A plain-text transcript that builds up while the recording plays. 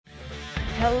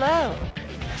Hello,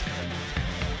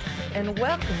 and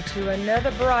welcome to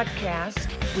another broadcast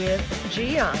with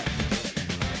Gian.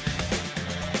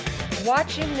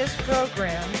 Watching this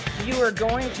program, you are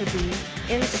going to be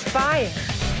inspired,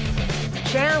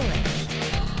 challenged,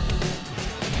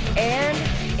 and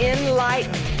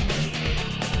enlightened.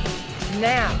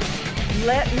 Now,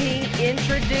 let me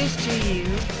introduce to you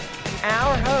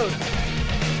our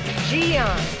host,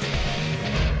 Gian.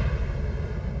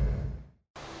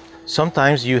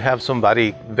 Sometimes you have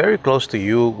somebody very close to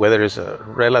you, whether it's a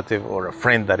relative or a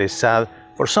friend that is sad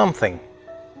for something,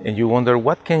 and you wonder,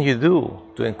 what can you do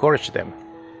to encourage them?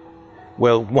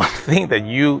 Well, one thing that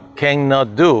you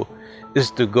cannot do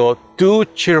is to go too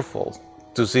cheerful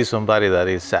to see somebody that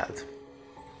is sad.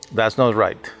 That's not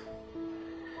right.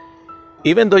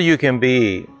 Even though you can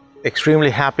be extremely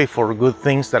happy for good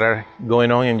things that are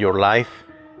going on in your life,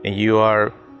 and you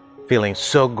are feeling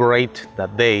so great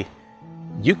that day,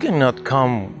 you cannot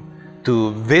come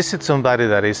to visit somebody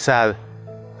that is sad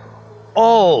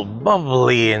all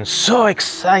bubbly and so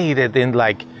excited and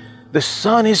like the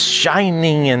sun is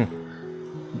shining, and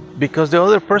because the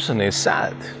other person is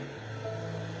sad.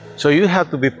 So you have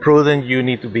to be prudent, you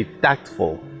need to be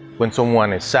tactful when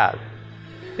someone is sad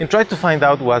and try to find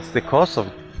out what's the cause of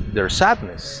their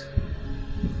sadness.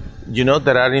 You know,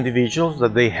 there are individuals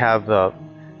that they have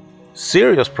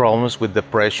serious problems with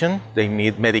depression. They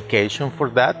need medication for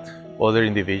that. Other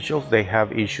individuals, they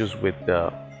have issues with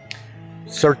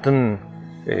certain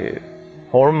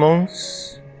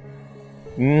hormones.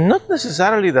 Not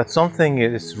necessarily that something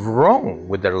is wrong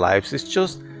with their lives,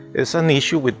 it's an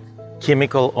issue with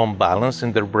chemical imbalance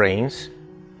in their brains.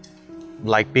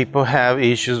 Like people have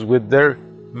issues with their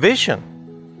vision.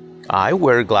 I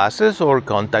wear glasses or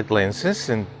contact lenses,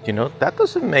 and that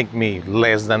doesn't make me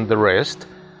less than the rest.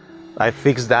 I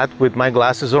fix that with my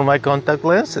glasses or my contact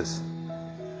lenses.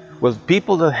 Well,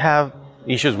 people that have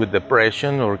issues with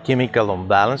depression or chemical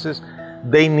imbalances,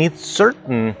 they need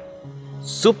certain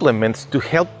supplements to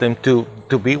help them to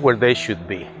be where they should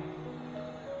be.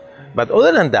 But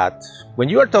other than that, when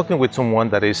you are talking with someone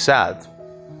that is sad,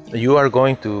 you are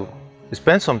going to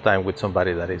spend some time with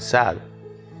somebody that is sad.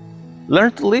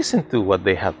 Learn to listen to what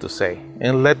they have to say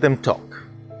and let them talk.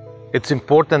 It's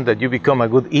important that you become a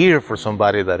good ear for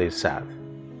somebody that is sad.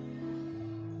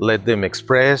 Let them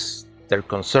express their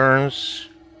concerns.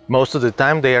 Most of the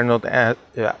time they are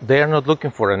not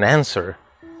looking for an answer.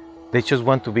 They just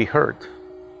want to be heard.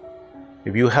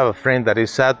 If you have a friend that is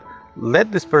sad,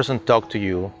 let this person talk to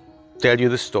you, tell you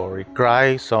the story,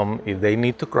 cry some if they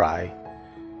need to cry.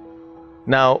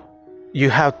 Now, you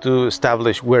have to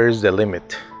establish where is the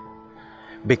limit,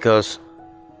 because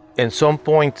at some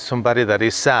point, somebody that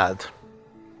is sad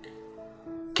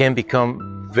can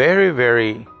become very,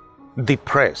 very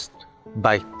depressed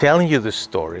by telling you the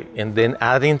story and then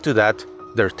adding to that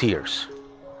their tears.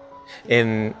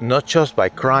 And not just by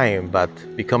crying, but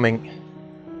becoming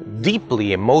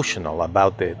deeply emotional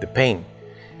about the pain.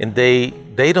 And they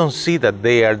don't see that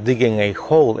they are digging a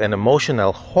hole, an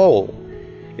emotional hole.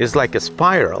 It's like a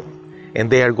spiral. And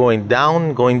they are going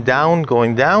down, going down,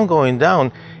 going down, going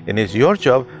down. And it's your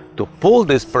job to pull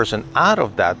this person out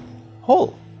of that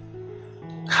hole.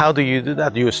 How do you do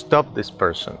that? You stop this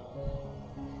person.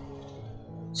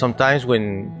 Sometimes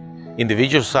when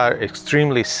individuals are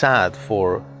extremely sad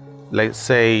for, let's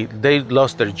say, they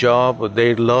lost their job, or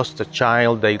they lost a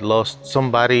child, they lost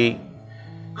somebody,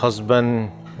 husband,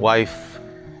 wife,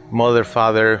 mother,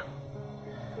 father,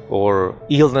 or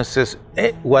illnesses,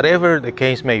 whatever the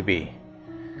case may be,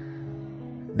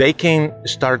 they can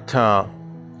start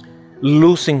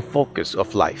losing focus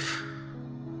of life.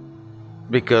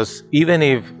 Because even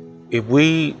if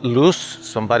we lose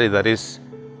somebody that is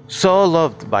so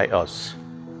loved by us,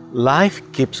 life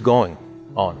keeps going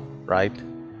on, right?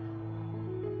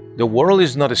 The world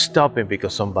is not stopping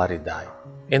because somebody died.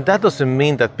 And that doesn't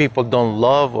mean that people don't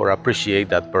love or appreciate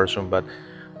that person, but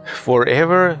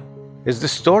forever is the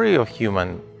story of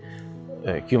human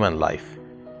life.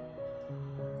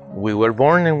 We were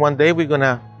born, and one day we're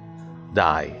gonna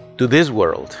die to this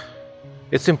world.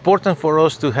 It's important for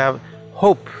us to have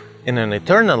hope in an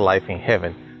eternal life in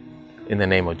heaven in the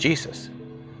name of Jesus.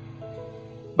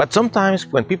 But sometimes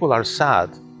when people are sad,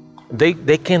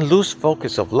 they can lose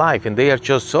focus of life, and they are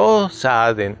just so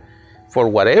sad, and for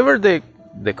whatever the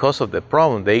cause of the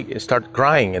problem, they start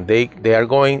crying, and they are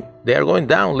going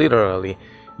down literally.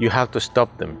 You have to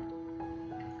stop them.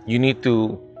 You need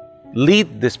to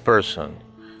lead this person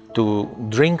to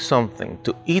drink something,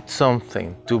 to eat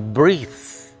something, to breathe,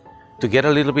 to get a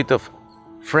little bit of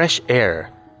fresh air,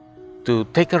 to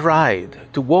take a ride,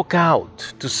 to walk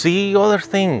out, to see other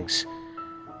things,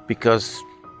 because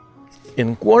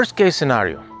In worst case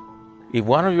scenario, if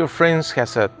one of your friends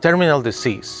has a terminal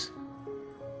disease,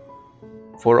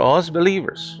 for us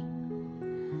believers,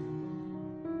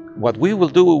 what we will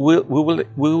do,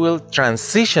 we will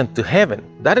transition to heaven.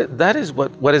 That is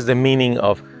what is the meaning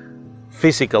of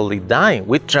physically dying.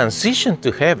 We transition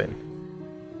to heaven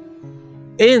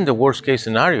in the worst case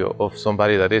scenario of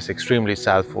somebody that is extremely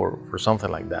sad for something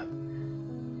like that.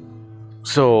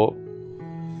 So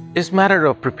it's a matter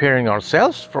of preparing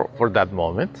ourselves for that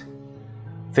moment,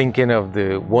 thinking of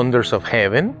the wonders of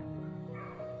heaven.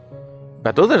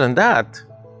 But other than that,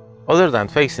 other than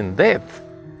facing death,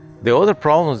 the other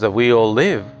problems that we all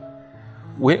live,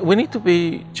 we need to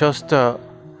be just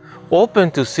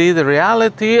open to see the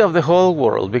reality of the whole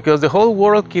world, because the whole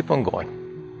world keeps on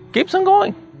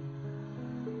going.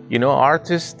 You know,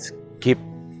 artists keep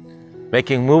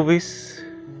making movies,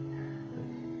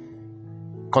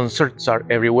 concerts are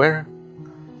everywhere,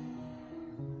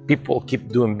 people keep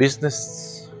doing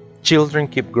business, children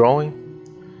keep growing,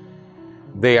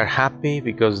 they are happy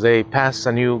because they pass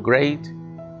a new grade,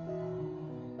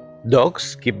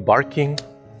 dogs keep barking,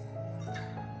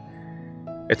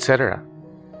 etc.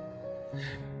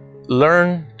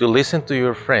 Learn to listen to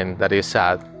your friend that is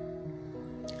sad.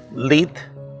 Lead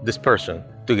this person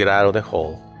to get out of the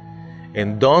hole.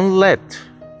 And don't let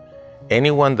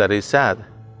anyone that is sad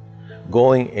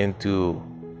going into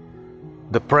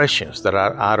depressions that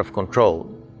are out of control.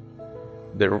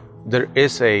 There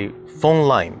is a phone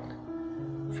line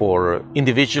for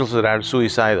individuals that are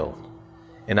suicidal.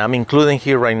 And I'm including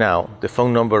here right now the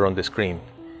phone number on the screen.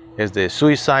 It's the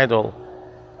Suicidal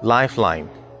Lifeline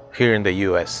here in the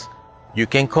US. You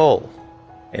can call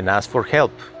and ask for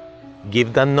help.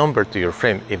 Give that number to your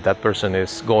friend if that person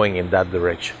is going in that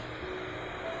direction.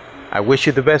 I wish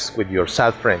you the best with your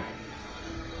sad friend.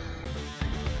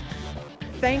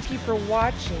 Thank you for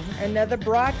watching another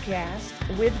broadcast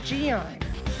with Gian.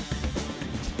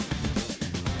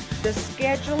 The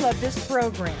schedule of this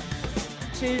program: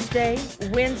 Tuesday,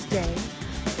 Wednesday,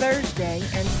 Thursday,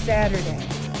 and Saturday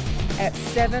at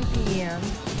 7 p.m.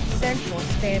 Central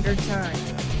Standard Time.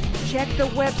 Check the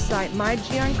website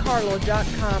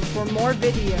mygiancarlo.com for more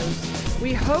videos.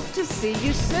 We hope to see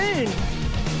you soon.